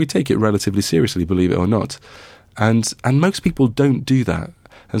thing. We take it relatively seriously, believe it or not. And most people don't do that.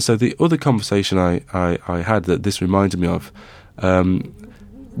 And so the other conversation I had that this reminded me of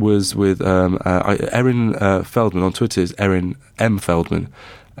was with Erin Feldman. On Twitter is Erin M. Feldman,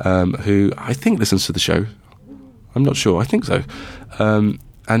 who I think listens to the show. I'm not sure. I think so.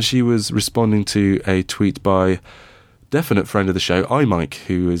 And she was responding to a tweet by definite friend of the show, iMike,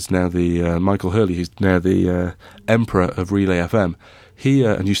 who is now the Michael Hurley, who's now the emperor of Relay FM. He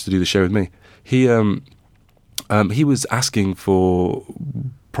and used to do the show with me. He was asking for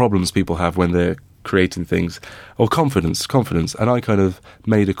problems people have when they're creating things, or confidence, and I kind of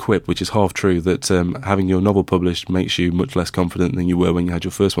made a quip, which is half true, that having your novel published makes you much less confident than you were when you had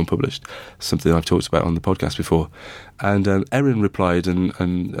your first one published, something I've talked about on the podcast before. And Erin replied,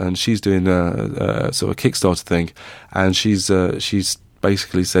 and she's doing a sort of Kickstarter thing, and she's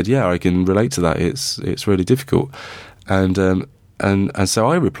basically said, yeah, I can relate to that, it's really difficult. And so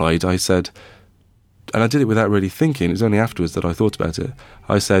I replied, I said, and I did it without really thinking, it was only afterwards that I thought about it.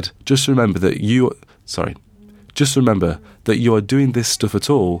 I said, just remember that you are doing this stuff at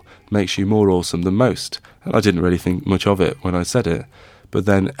all makes you more awesome than most. And I didn't really think much of it when I said it. But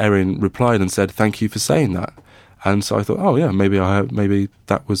then Erin replied and said, thank you for saying that. And so I thought, oh yeah, maybe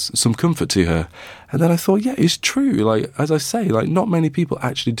that was some comfort to her. And then I thought, yeah, it's true. Like, as I say, like, not many people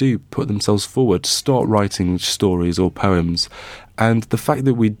actually do put themselves forward, start writing stories or poems. And the fact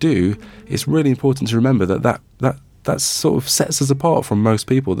that we do, it's really important to remember that sort of sets us apart from most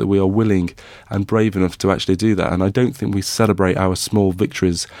people, that we are willing and brave enough to actually do that. And I don't think we celebrate our small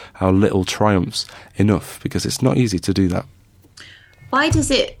victories, our little triumphs enough, because it's not easy to do that. Why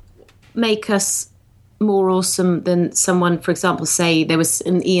does it make us more awesome than someone, for example, say there was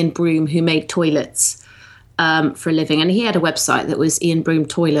an Ian Broom who made toilets for a living, and he had a website that was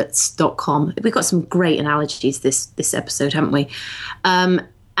ianbroomtoilets.com. We've got some great analogies this episode, haven't we?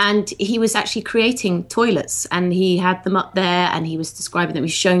 And he was actually creating toilets, and he had them up there, and he was describing them, he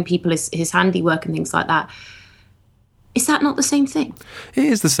was showing people his handiwork and things like that. Is that not the same thing? It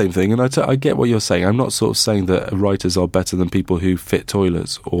is the same thing, and I get what you're saying. I'm not sort of saying that writers are better than people who fit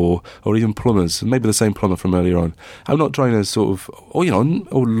toilets, or even plumbers, maybe the same plumber from earlier on. I'm not trying to sort of, or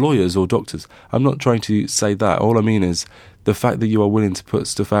lawyers or doctors. I'm not trying to say that. All I mean is the fact that you are willing to put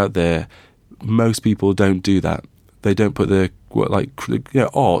stuff out there. Most people don't do that. They don't put their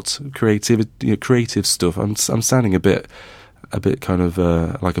art, creative stuff. I'm sounding a bit kind of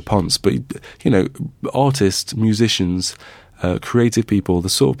like a ponce, but artists, musicians, creative people, the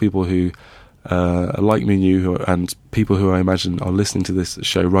sort of people who like me and you, and people who I imagine are listening to this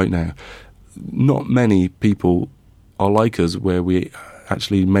show right now. Not many people are like us, where we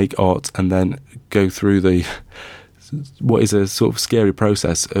actually make art and then go through what is a sort of scary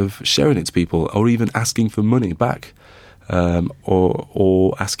process of showing it to people, or even asking for money back,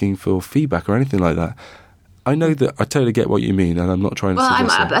 or asking for feedback or anything like that. I know that I totally get what you mean, and I'm not trying to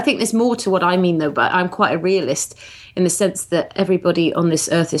suggest that. I think there's more to what I mean, though, but I'm quite a realist in the sense that everybody on this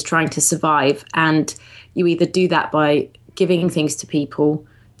earth is trying to survive, and you either do that by giving things to people,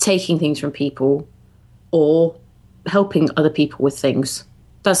 taking things from people, or helping other people with things.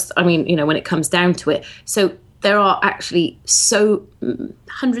 When it comes down to it. So there are actually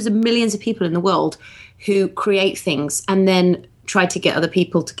hundreds of millions of people in the world who create things and then try to get other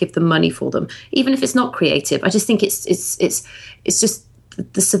people to give them money for them, even if it's not creative. I just think it's just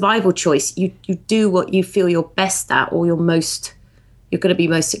the survival choice. You do what you feel you're best at, or you're going to be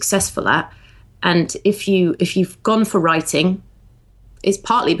most successful at. And if you've gone for writing, it's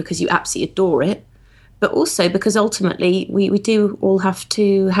partly because you absolutely adore it, but also because ultimately we do all have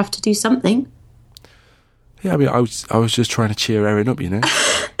to do something. Yeah, I mean, I was just trying to cheer Erin up, you know.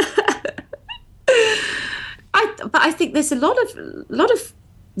 But I think there's a lot of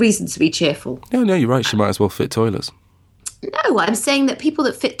reasons to be cheerful. No, you're right. She might as well fit toilets. No, I'm saying that people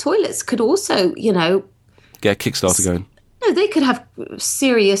that fit toilets could also, get a Kickstarter going. No, they could have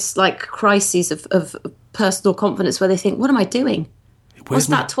serious crises of personal confidence where they think, "What am I doing? Was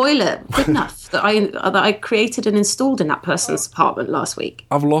that toilet good enough that I created and installed in that person's apartment last week?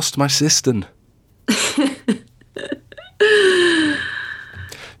 I've lost my cistern."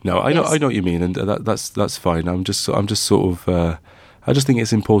 No, I know what you mean, and that's fine. I just think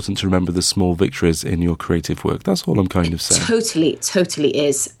it's important to remember the small victories in your creative work. That's all I'm kind of saying. Totally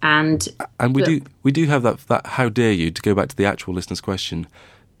is, and we do have that. How dare you? To go back to the actual listener's question,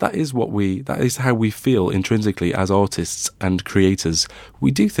 that is how we feel intrinsically as artists and creators. We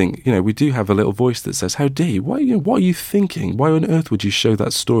do think, we do have a little voice that says, "How dare you? What are you thinking? Why on earth would you show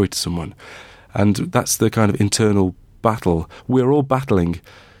that story to someone?" And that's the kind of internal battle we're all battling.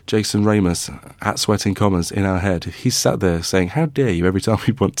 Jason Ramus at Sweating Commas in our head. He's sat there saying, "How dare you?" every time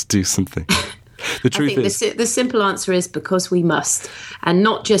we want to do something. The truth is, the simple answer is because we must, and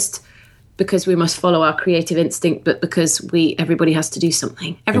not just because we must follow our creative instinct, but because everybody has to do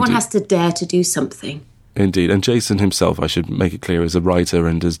something. Everyone has to dare to do something. Indeed, and Jason himself, I should make it clear, is a writer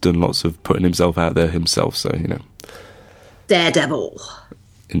and has done lots of putting himself out there himself. So Daredevil.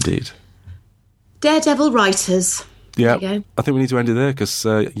 Indeed. Daredevil writers. Yeah, I think we need to end it there because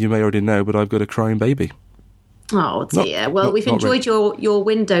you may already know, but I've got a crying baby. Oh dear. We've enjoyed your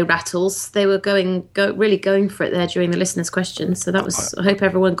window rattles. They were really going for it there during the listeners' questions. So that was. I hope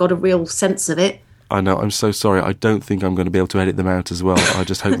everyone got a real sense of it. I know. I'm so sorry. I don't think I'm going to be able to edit them out as well. I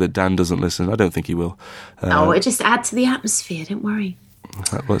just hope that Dan doesn't listen. I don't think he will. It just adds to the atmosphere. Don't worry.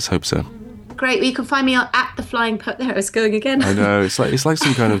 Let's hope so. Great. Well, you can find me at the Flying Poet. There, I was going again. I know. It's like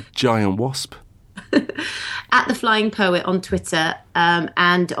some kind of giant wasp. At the Flying Poet on Twitter,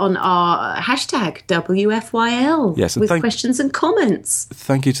 and on our hashtag WFYL with questions and comments.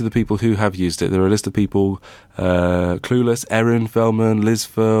 Thank you to the people who have used it. There are a list of people: Clueless, Erin Fellman, Liz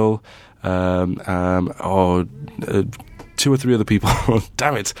Furl, 2 or 3 other people.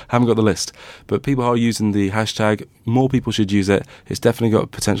 Damn it, I haven't got the list. But people are using the hashtag. More people should use it. It's definitely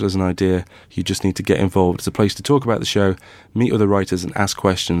got potential as an idea. You just need to get involved. It's a place to talk about the show, meet other writers and ask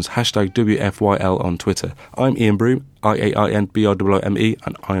questions. Hashtag WFYL on Twitter. I'm Ian Broome, IAINBROOME,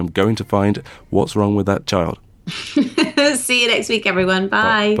 and I am going to find what's wrong with that child. See you next week, everyone.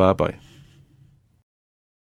 Bye. Bye-bye.